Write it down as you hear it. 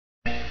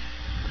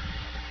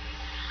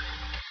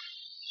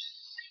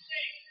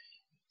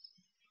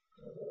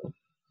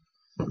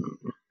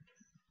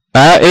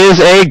That is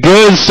a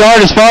good start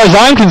as far as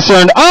I'm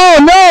concerned. Oh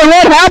no,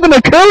 what happened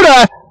to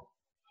Kuda?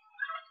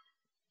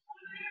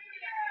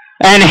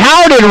 And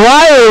how did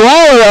Riley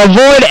Waller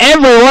avoid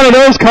every one of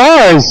those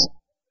cars?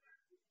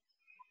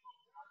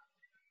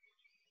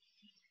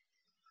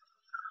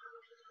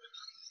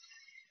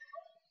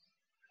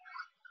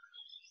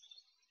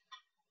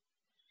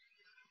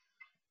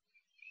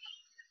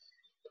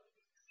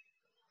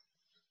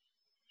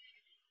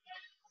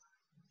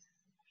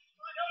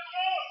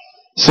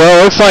 So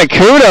it looks like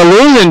Kuda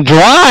losing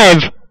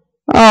drive.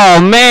 Oh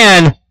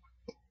man.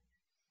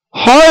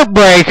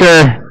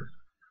 Heartbreaker.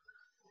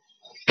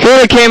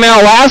 Kuda came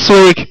out last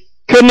week,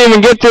 couldn't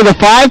even get through the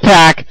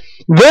 5-pack.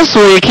 This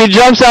week he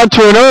jumps out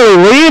to an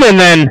early lead and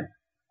then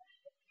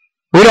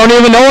we don't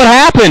even know what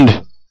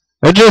happened.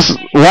 It just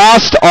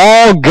lost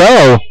all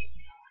go.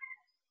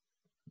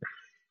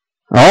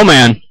 Oh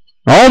man.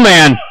 Oh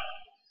man.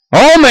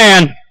 Oh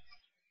man.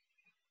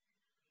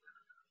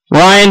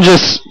 Ryan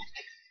just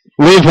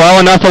leave well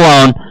enough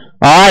alone.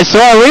 Alright,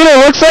 so our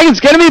leader looks like it's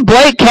going to be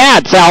Blake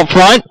Katz out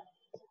front.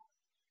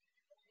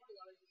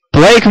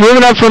 Blake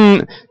moving up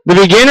from the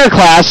beginner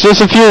class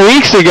just a few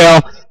weeks ago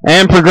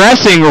and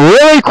progressing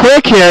really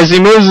quick here as he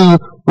moves his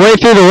way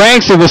through the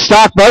ranks of the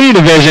stock buggy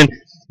division.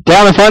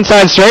 Down the front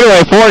side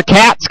straightaway, 4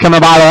 Cats coming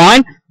by the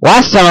line.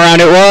 Last time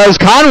around it was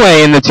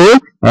Conway in the 2.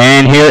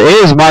 And here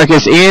is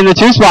Marcus in the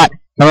 2 spot.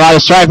 Coming out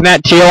of stripe in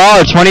that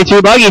TLR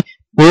 22 buggy.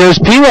 Here's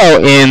Pilo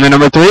in the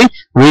number 3.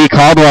 Lee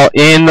Caldwell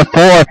in the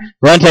 4.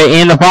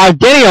 Rente in the 5.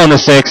 Denio in the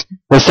 6.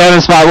 The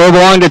 7 spot will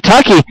belong to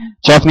Tucky.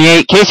 Jeff in the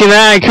 8. Casey in the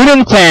 9. Kuda in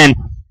the 10.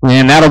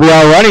 And that'll be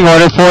our running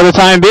order for the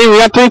time being. We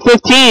got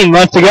 3:15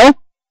 left to go.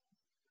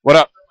 What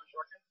up?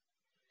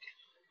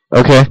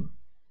 Okay.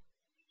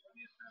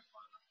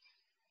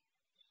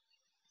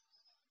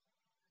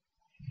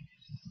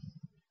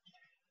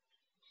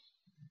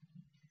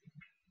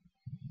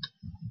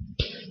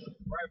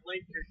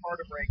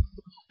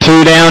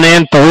 Two down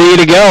and 3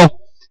 to go.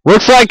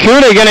 Looks like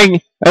Kuda going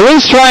to at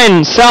least try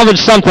and salvage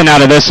something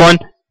out of this one.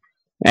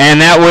 And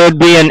that would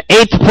be an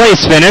 8th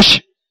place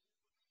finish.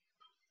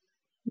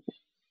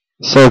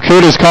 So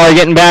Kuda's car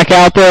getting back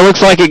out there.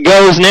 Looks like it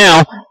goes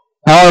now.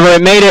 However,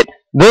 it made it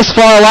this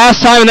far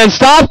last time and then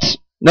stopped.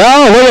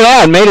 No, look at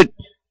that. It made it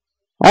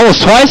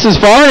almost twice as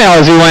far now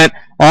as he went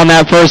on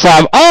that first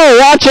lap. Oh,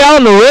 watch out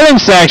in the rhythm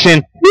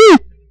section. Whew.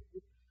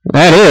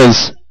 That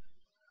is.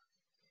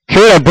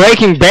 Kuda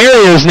breaking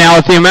barriers now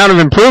with the amount of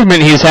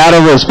improvement he's had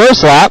over his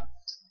first lap.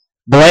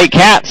 Blake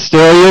Katz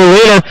still your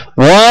leader.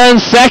 1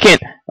 second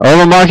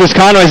over Marcus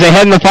Conway as they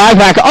head in the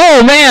 5-pack.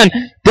 Oh, man.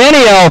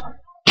 Denio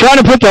trying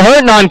to put the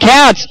hurting on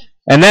Katz.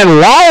 And then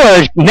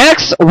Waller,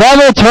 next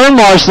level turn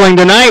marshalling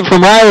tonight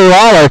from Riley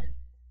Waller.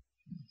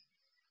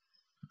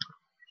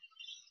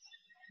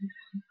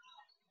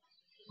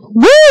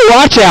 Woo,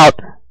 watch out.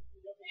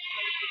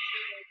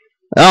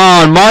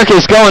 Oh, and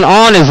Marcus going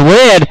on his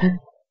lid.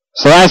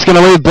 So that's going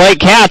to leave Blake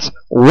Katz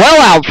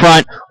well out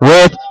front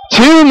with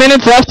 2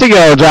 minutes left to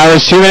go.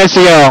 Drivers, 2 minutes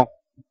to go.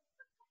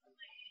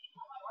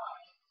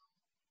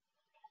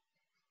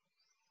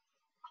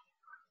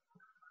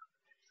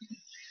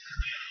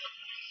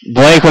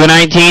 Blake with a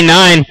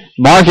 19.9.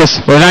 Marcus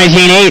with a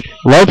 19.8.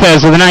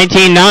 Lopez with a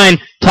 19.9.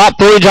 Top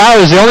 3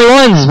 drivers, the only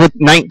ones with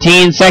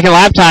 19-second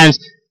lap times.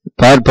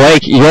 But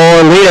Blake,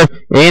 your leader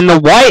in the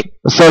white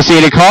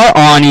Associated car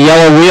on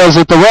yellow wheels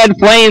with the red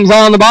flames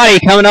on the body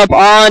coming up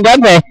on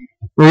Dudley.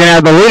 We're going to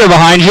have the leader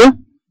behind you.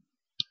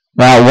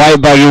 That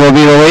white buggy will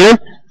be the leader.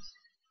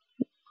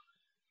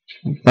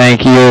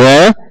 Thank you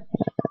there.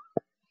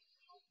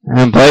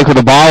 And Blake with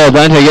the ball of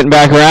Dante getting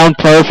back around.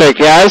 Perfect,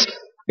 guys.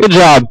 Good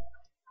job.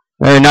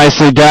 Very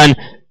nicely done.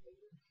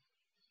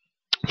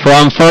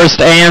 From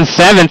 1st and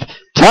 7th,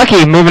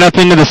 Tucky moving up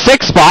into the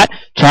 6th spot,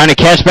 trying to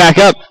catch back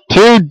up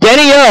to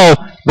Denny O.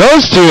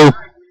 Those two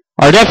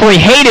are definitely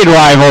hated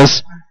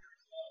rivals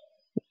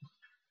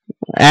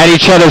at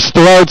each other's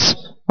throats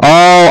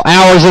all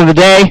hours of the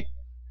day,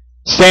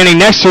 standing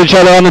next to each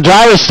other on the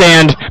driver's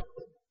stand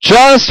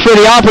just for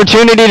the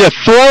opportunity to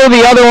throw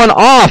the other one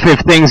off if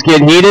things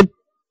get heated.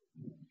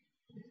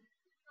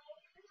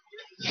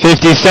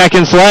 50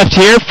 seconds left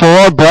here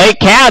for Blake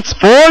Katz.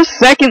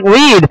 4-second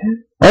lead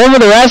over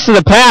the rest of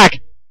the pack.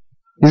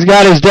 He's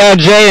got his dad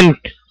Jay and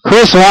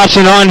Chris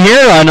watching on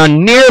here on a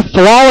near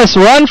flawless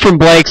run from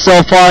Blake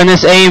so far in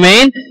this A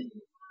main.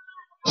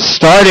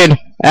 Started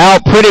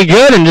out pretty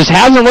good and just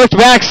hasn't looked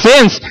back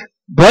since.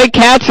 Blake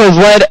Katz has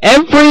led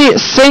every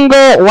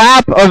single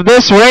lap of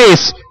this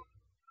race,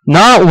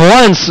 not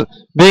once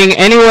being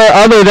anywhere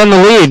other than the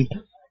lead.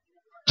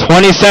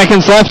 20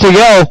 seconds left to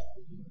go.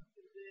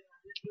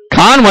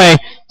 Conway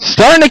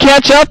starting to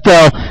catch up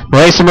though.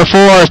 Race number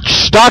 4,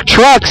 Stock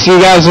Trucks, you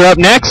guys are up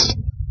next.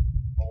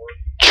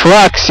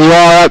 Trucks, you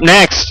are up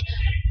next.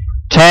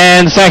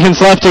 10 seconds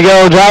left to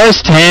go,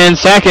 drivers. 10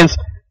 seconds.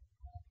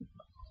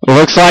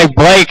 Looks like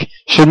Blake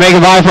should make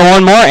a buy for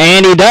one more,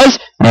 and he does.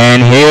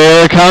 And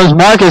here comes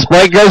Marcus.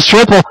 Blake goes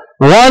triple.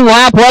 1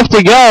 lap left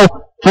to go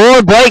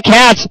for Blake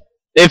Katz.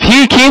 If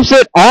he keeps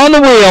it on the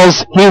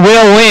wheels, he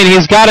will win.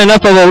 He's got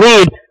enough of a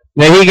lead.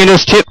 that he can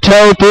just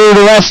tiptoe through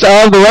the rest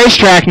of the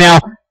racetrack now.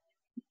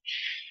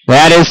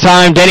 That is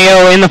time.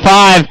 Denio in the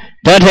 5.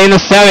 Dante in the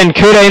 7.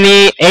 Kuda in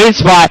the 8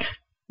 spot.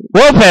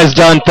 Lopez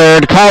done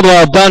 3rd.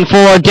 Caldwell done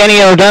 4.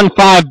 Denio done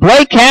 5.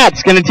 Blake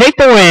Katz going to take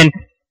the win.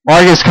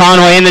 Marcus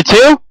Conway in the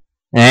 2.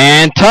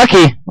 And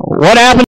Tucky, what happened?